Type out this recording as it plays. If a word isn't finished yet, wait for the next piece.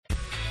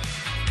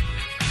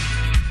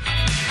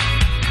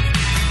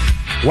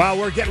Well,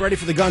 we're getting ready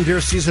for the gun deer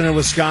season in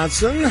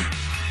Wisconsin,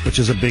 which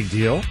is a big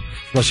deal,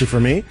 especially for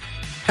me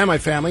and my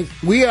family.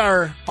 We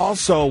are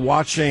also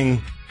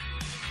watching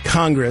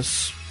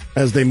Congress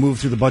as they move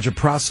through the budget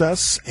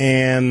process,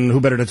 and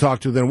who better to talk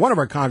to than one of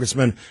our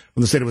congressmen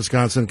from the state of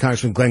Wisconsin.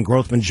 Congressman Glenn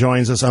Grothman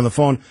joins us on the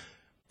phone.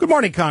 Good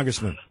morning,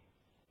 Congressman.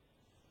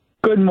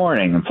 Good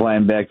morning. I'm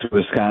flying back to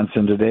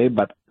Wisconsin today,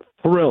 but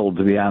thrilled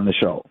to be on the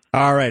show.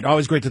 All right.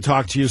 Always great to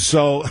talk to you.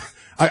 So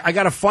I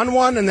got a fun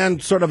one and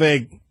then sort of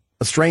a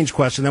strange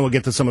question. Then we'll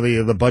get to some of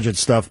the budget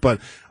stuff. But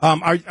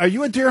are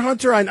you a deer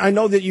hunter? I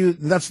know that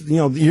that's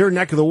your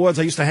neck of the woods.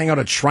 I used to hang out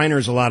at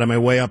Shriners a lot on my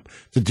way up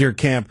to deer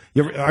camp.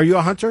 Are you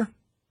a hunter?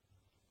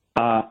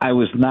 I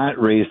was not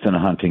raised in a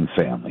hunting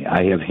family.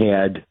 I have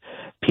had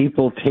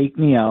people take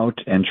me out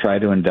and try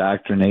to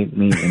indoctrinate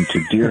me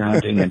into deer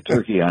hunting and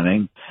turkey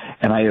hunting,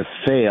 and I have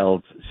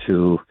failed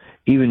to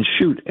even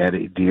shoot at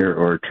a deer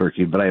or a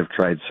turkey, but I have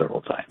tried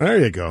several times. There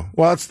you go.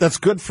 Well, that's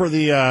good for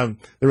the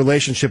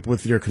relationship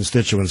with your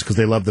constituents because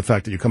they love the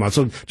fact that you come out.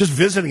 So just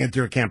visiting a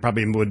deer camp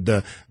probably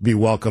would be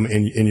welcome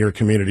in your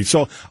community.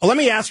 So let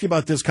me ask you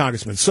about this,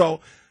 Congressman. So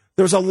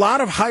there's a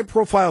lot of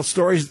high-profile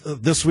stories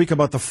this week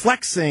about the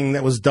flexing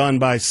that was done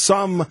by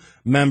some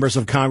members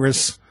of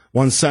Congress,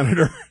 one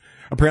senator,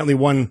 apparently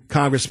one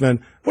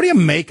congressman. What do you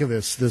make of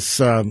this?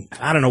 I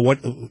don't know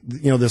what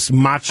this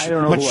machismo. I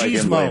don't know who I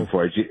can blame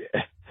for it.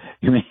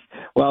 You mean,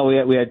 well,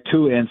 we had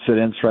two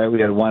incidents, right? We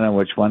had one in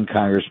which one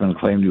congressman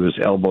claimed he was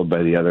elbowed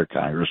by the other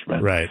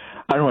congressman. Right.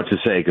 I don't know what to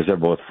say because they're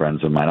both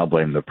friends of mine. I'll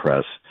blame the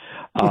press.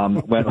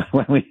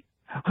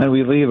 When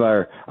we leave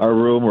our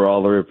room where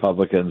all the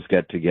Republicans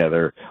get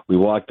together, we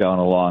walk down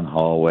a long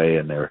hallway,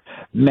 and there are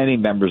many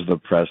members of the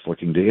press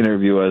looking to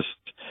interview us.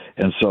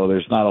 And so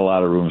there's not a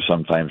lot of room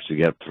sometimes to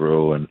get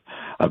through. And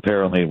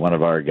apparently one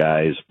of our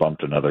guys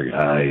bumped another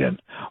guy,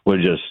 and we'll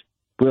just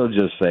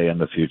say in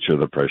the future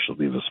the press should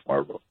leave us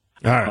more room.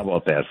 All right. How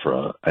about that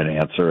for an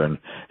answer? And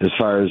as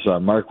far as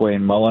Mark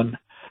Wayne Mullen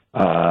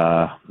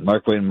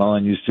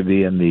used to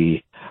be in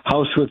the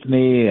House with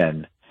me,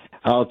 and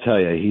I'll tell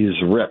you,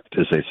 he's ripped,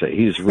 as they say.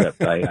 He's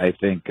ripped. I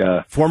think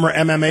former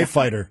MMA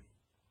fighter.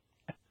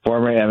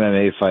 Former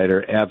MMA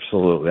fighter,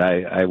 absolutely.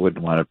 I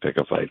wouldn't want to pick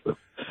a fight with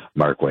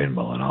Mark Wayne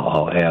Mullen.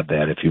 I'll add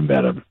that if you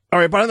met him. All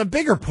right, but on the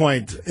bigger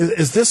point,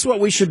 is this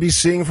what we should be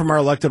seeing from our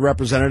elected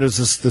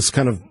representatives, this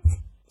kind of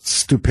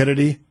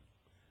stupidity?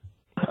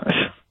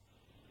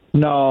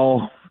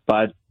 No,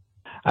 but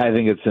I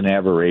think it's an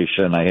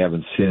aberration. I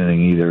haven't seen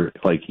anything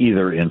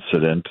either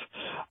incident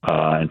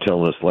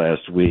until this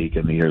last week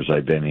in the years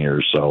I've been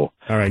here. So,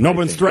 all right, no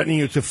one's threatening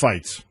you to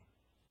fight.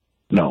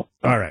 No.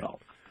 All right. No.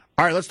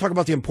 All right, let's talk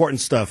about the important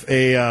stuff.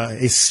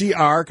 A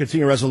CR,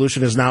 continuing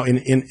resolution, is now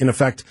in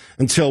effect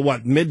until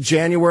what,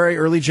 mid-January,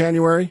 early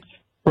January?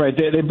 Right.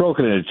 They broke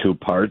it into two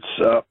parts,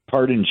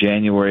 part in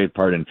January,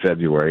 part in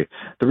February.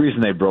 The reason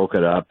they broke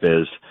it up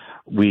is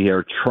we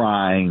are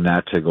trying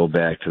not to go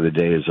back to the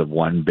days of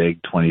one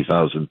big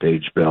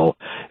 20,000-page bill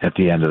at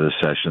the end of the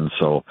session.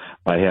 So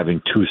by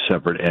having two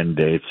separate end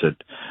dates, it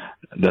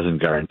doesn't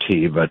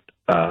guarantee, but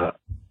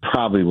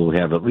probably we'll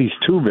have at least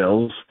two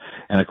bills.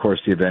 And, of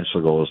course, the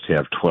eventual goal is to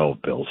have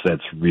 12 bills.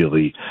 That's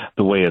really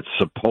the way it's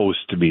supposed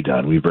to be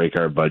done. We break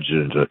our budget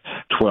into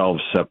 12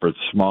 separate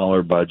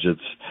smaller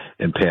budgets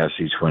and pass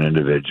each one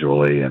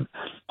individually, and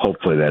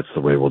hopefully that's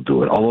the way we'll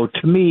do it. Although,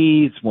 to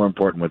me, it's more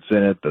important what's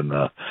in it than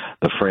the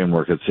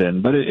framework it's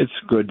in. But it's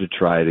good to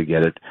try to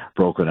get it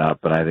broken up,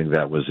 and I think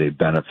that was a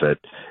benefit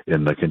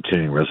in the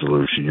continuing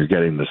resolution. You're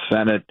getting the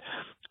Senate,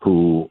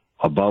 who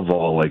above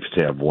all likes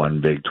to have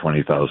one big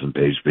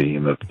 20,000-page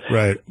behemoth.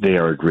 Right. They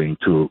are agreeing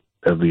to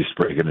at least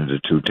break it into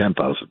two 10,000-page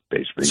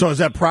behemoths. So is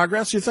that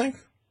progress, you think?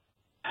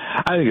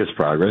 I think it's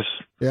progress.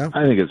 Yeah.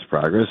 I think it's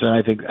progress, and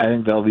I think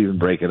they'll even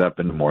break it up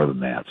into more than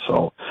that.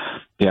 So,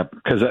 yeah,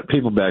 because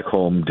people back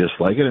home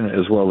dislike it, and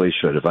as well they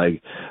should. If I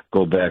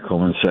go back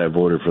home and say I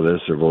voted for this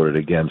or voted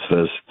against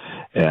this,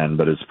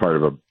 but it's part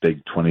of a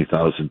big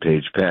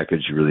 20,000-page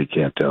package, you really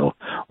can't tell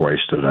where I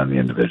stood on the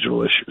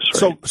individual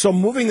issues. Right? So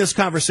moving this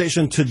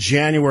conversation to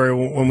January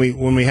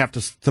when we have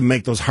to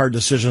make those hard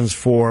decisions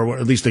for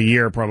at least a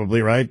year,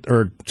 probably, right,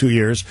 or 2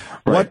 years.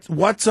 Right.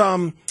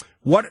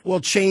 What will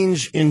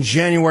change in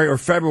January or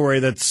February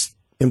that's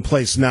in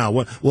place now?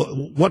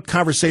 What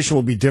conversation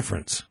will be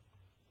different?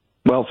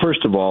 Well,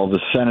 first of all, the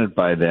Senate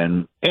by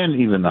then, and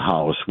even the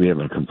House, we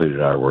haven't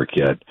completed our work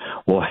yet,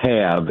 will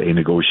have a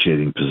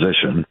negotiating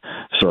position,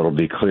 so it'll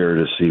be clear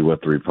to see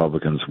what the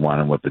Republicans want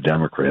and what the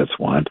Democrats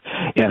want.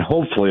 And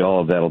hopefully all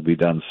of that will be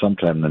done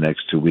sometime in the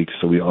next 2 weeks,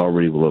 so we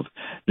already will have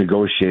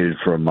negotiated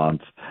for a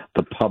month.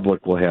 The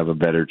public will have a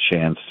better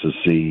chance to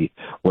see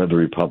where the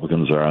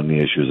Republicans are on the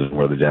issues and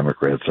where the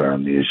Democrats are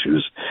on the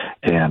issues.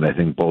 And I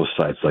think both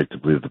sides like to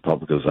believe the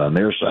public is on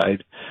their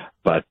side,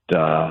 but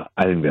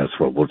I think that's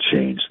what will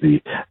change.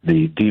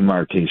 The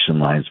demarcation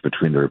lines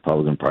between the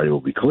Republican Party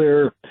will be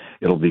clear.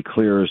 It'll be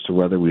clear as to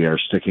whether we are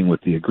sticking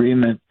with the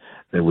agreement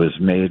that was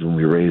made when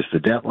we raised the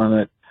debt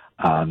limit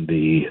on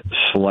the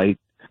slight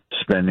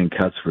spending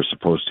cuts we're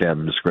supposed to have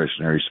in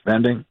discretionary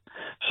spending.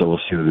 So we'll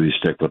see whether we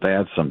stick with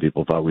that. Some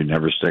people thought we'd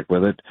never stick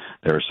with it.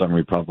 There are some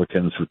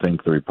Republicans who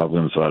think the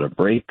Republicans ought to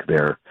break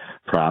their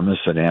promise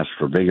and ask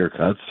for bigger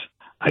cuts.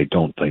 I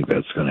don't think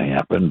that's going to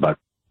happen, but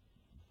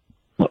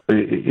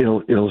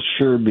it'll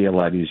sure be a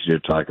lot easier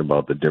to talk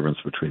about the difference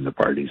between the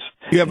parties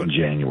in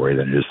January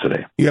than it is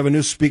today. You have a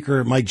new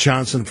speaker, Mike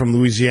Johnson from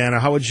Louisiana.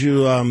 How would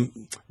you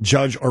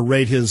judge or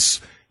rate his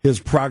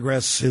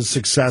progress, his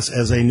success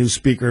as a new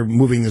speaker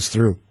moving this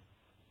through?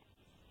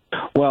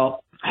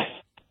 Well,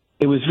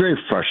 it was very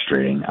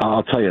frustrating.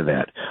 I'll tell you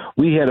that.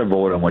 We had a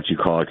vote on what you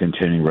call a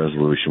continuing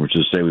resolution, which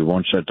is to say we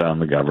won't shut down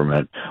the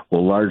government.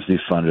 We'll largely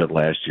fund it at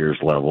last year's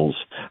levels,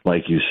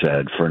 like you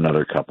said, for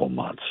another couple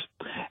months.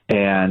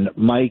 And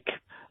Mike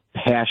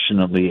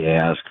passionately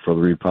asked for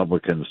the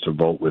Republicans to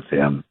vote with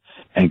him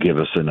and give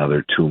us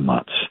another 2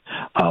 months.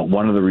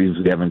 One of the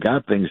reasons we haven't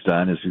got things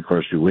done is, of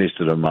course, we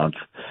wasted a month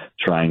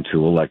trying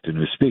to elect a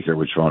new speaker,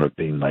 which wound up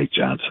being Mike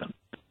Johnson.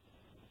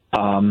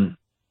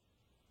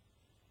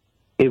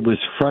 It was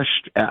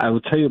frustrating. I will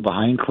tell you,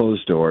 behind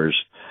closed doors,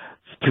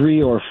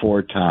 3 or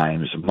 4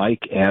 times,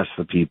 Mike asked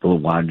the people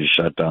who wanted to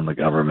shut down the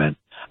government,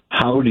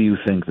 how do you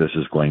think this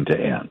is going to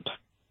end?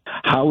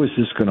 How is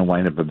this going to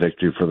wind up a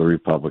victory for the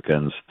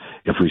Republicans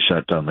if we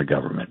shut down the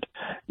government?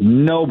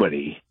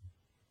 Nobody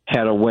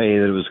had a way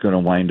that it was going to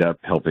wind up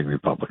helping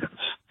Republicans.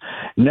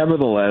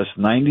 Nevertheless,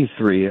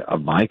 93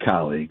 of my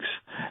colleagues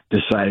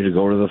decided to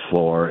go to the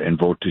floor and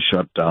vote to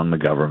shut down the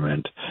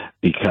government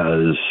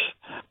because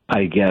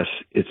I guess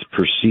it's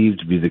perceived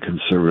to be the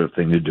conservative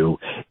thing to do,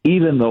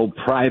 even though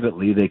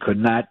privately they could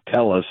not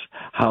tell us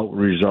how it would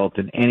result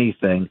in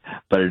anything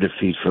but a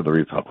defeat for the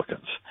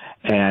Republicans.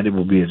 And it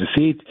will be a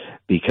defeat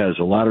because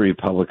a lot of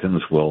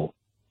Republicans will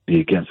be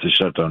against the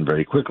shutdown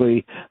very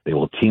quickly. They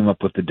will team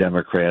up with the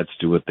Democrats,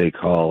 do what they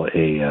call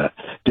a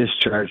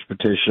discharge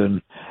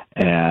petition,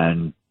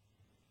 and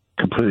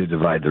completely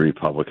divide the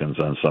Republicans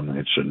on something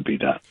that shouldn't be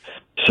done.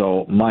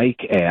 So Mike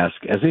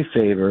asked, as a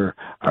favor,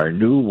 our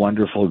new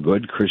wonderful,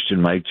 good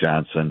Christian Mike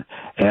Johnson,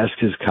 ask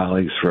his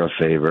colleagues for a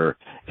favor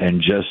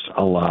and just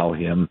allow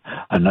him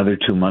another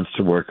 2 months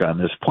to work on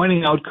this,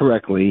 pointing out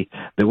correctly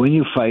that when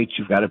you fight,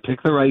 you've got to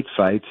pick the right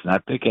fights,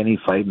 not pick any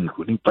fight,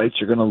 including fights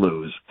you're going to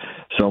lose.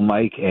 So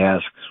Mike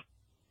asked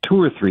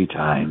 2 or 3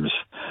 times,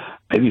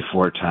 maybe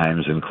 4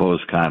 times in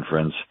closed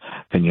conference,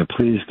 can you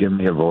please give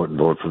me a vote and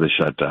vote for the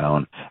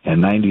shutdown?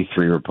 And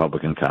 93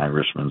 Republican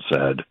congressmen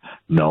said,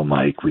 no,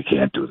 Mike, we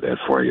can't do that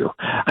for you.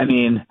 I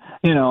mean,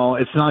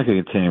 it's not like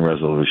a continuing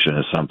resolution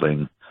is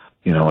something,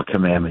 a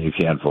commandment you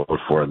can't vote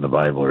for in the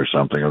Bible or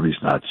something, or at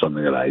least not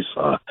something that I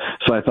saw.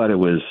 So I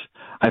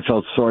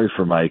felt sorry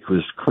for Mike, who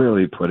was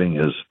clearly putting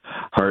his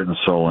heart and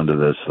soul into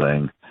this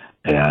thing,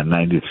 and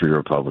 93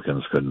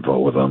 Republicans couldn't vote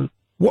with him.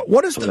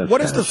 What is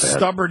the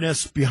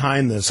stubbornness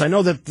behind this? I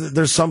know that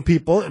there's some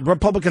people,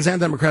 Republicans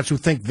and Democrats, who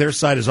think their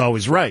side is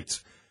always right.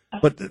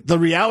 But the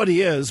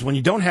reality is, when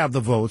you don't have the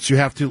votes, you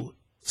have to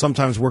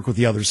sometimes work with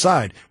the other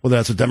side, whether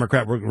that's a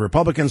Democrat working with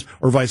Republicans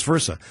or vice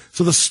versa.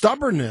 So the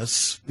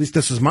stubbornness, at least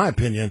this is my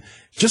opinion,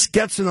 just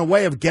gets in the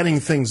way of getting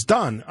things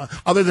done,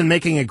 other than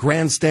making a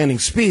grandstanding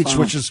speech,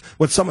 which is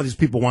what some of these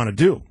people want to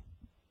do.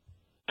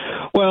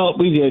 Well,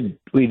 we did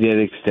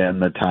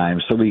extend the time,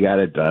 so we got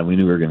it done. We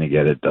knew we were going to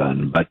get it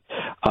done, but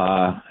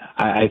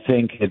I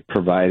think it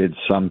provided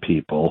some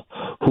people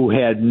who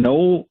had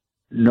no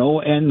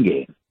end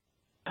game,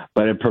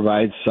 but it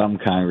provides some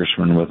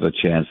congressmen with a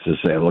chance to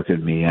say, look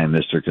at me, I'm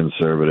Mr.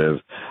 Conservative,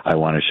 I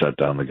want to shut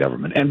down the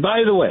government. And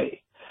by the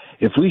way,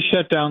 if we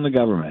shut down the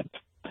government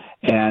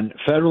and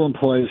federal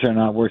employees are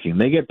not working,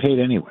 they get paid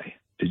anyway.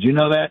 Did you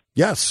know that?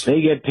 Yes.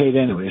 They get paid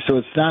anyway. So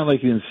it's not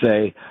like you can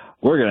say,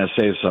 we're going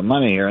to save some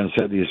money here and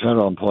send these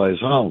federal employees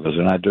home because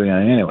they're not doing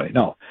it anyway.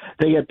 No,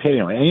 they get paid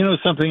anyway. And you know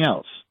something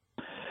else?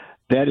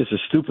 That is a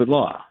stupid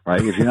law, right?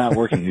 If you're not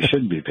working, you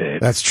shouldn't be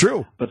paid. That's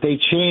true. But they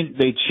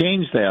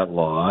changed that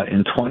law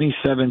in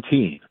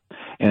 2017.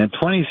 And in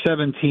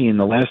 2017,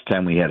 the last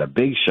time we had a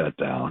big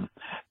shutdown,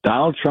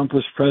 Donald Trump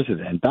was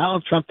president. And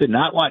Donald Trump did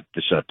not want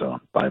the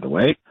shutdown, by the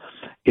way.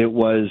 It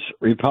was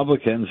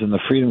Republicans in the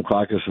Freedom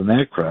Caucus and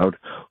that crowd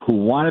who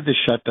wanted the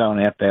shutdown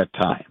at that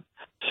time,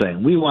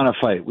 saying, we want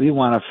to fight, we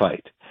want to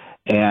fight.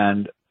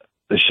 And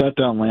the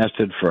shutdown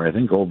lasted for, I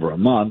think, over a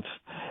month.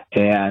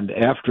 And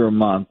after a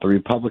month, the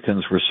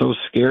Republicans were so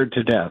scared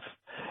to death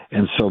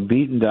and so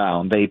beaten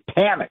down, they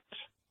panicked.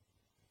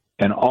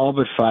 And all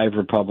but 5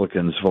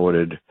 Republicans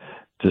voted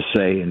to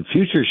say in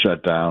future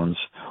shutdowns,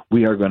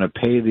 we are going to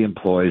pay the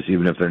employees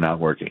even if they're not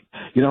working.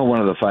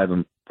 One of the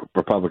 5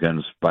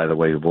 Republicans, by the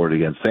way, who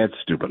voted against that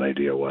stupid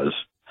idea was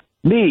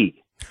me.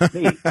 I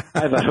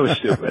thought it was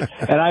stupid.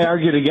 And I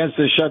argued against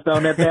the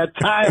shutdown at that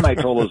time. I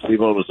told those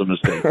people it was a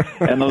mistake.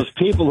 And those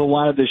people who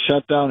wanted the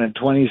shutdown in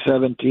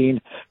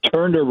 2017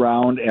 turned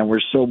around and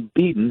were so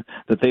beaten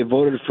that they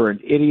voted for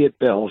an idiot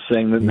bill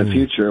saying that in the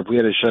future, if we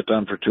had a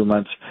shutdown for 2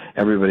 months,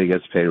 everybody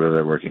gets paid whether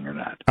they're working or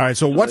not. All right,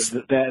 so that's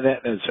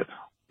it.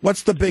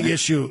 What's the big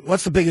issue?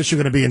 What's the big issue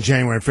going to be in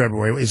January and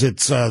February? Is it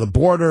the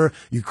border,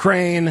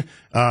 Ukraine,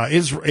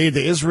 aid to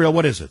Israel?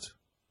 What is it?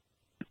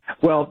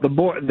 Well,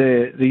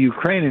 the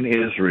Ukraine and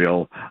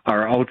Israel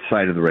are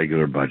outside of the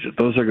regular budget.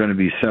 Those are going to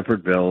be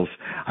separate bills.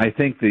 I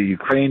think the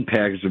Ukraine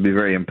package will be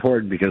very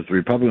important because the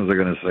Republicans are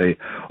going to say,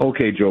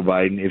 okay, Joe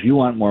Biden, if you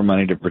want more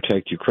money to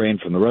protect Ukraine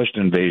from the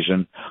Russian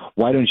invasion,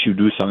 why don't you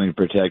do something to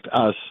protect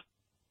us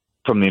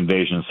from the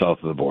invasion south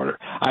of the border?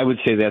 I would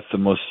say that's the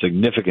most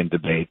significant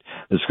debate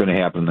that's going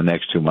to happen in the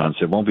next 2 months.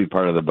 It won't be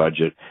part of the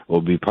budget. It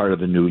will be part of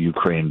the new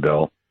Ukraine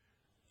bill.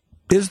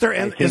 Is there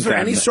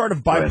any sort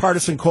of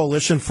bipartisan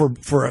coalition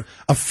for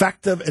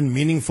effective and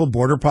meaningful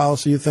border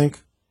policy, you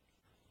think?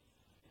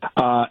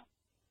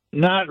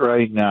 Not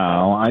right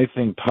now. I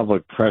think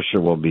public pressure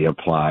will be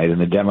applied,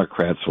 and the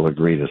Democrats will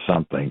agree to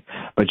something.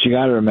 But you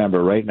got to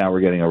remember, right now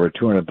we're getting over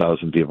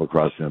 200,000 people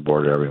crossing the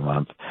border every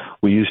month.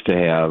 We used to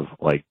have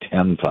like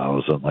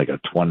 10,000, like a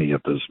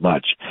 20th as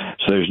much.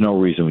 So there's no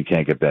reason we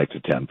can't get back to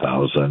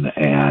 10,000.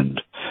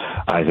 And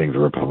I think the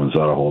Republicans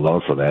ought to hold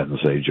out for that and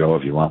say, Joe,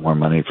 if you want more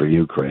money for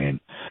Ukraine,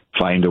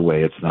 find a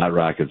way. It's not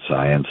rocket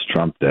science.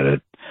 Trump did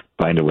it.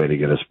 Find a way to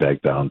get us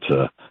back down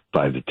to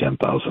 5,000 to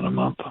 10,000 a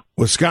month.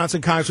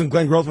 Wisconsin Congressman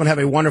Glenn Grothman, have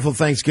a wonderful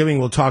Thanksgiving.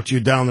 We'll talk to you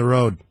down the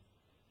road.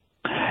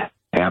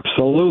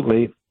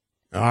 Absolutely.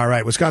 All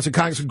right. Wisconsin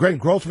Congressman Glenn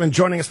Grothman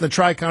joining us in the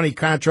Tri-County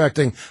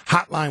Contracting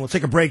Hotline. We'll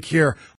take a break here.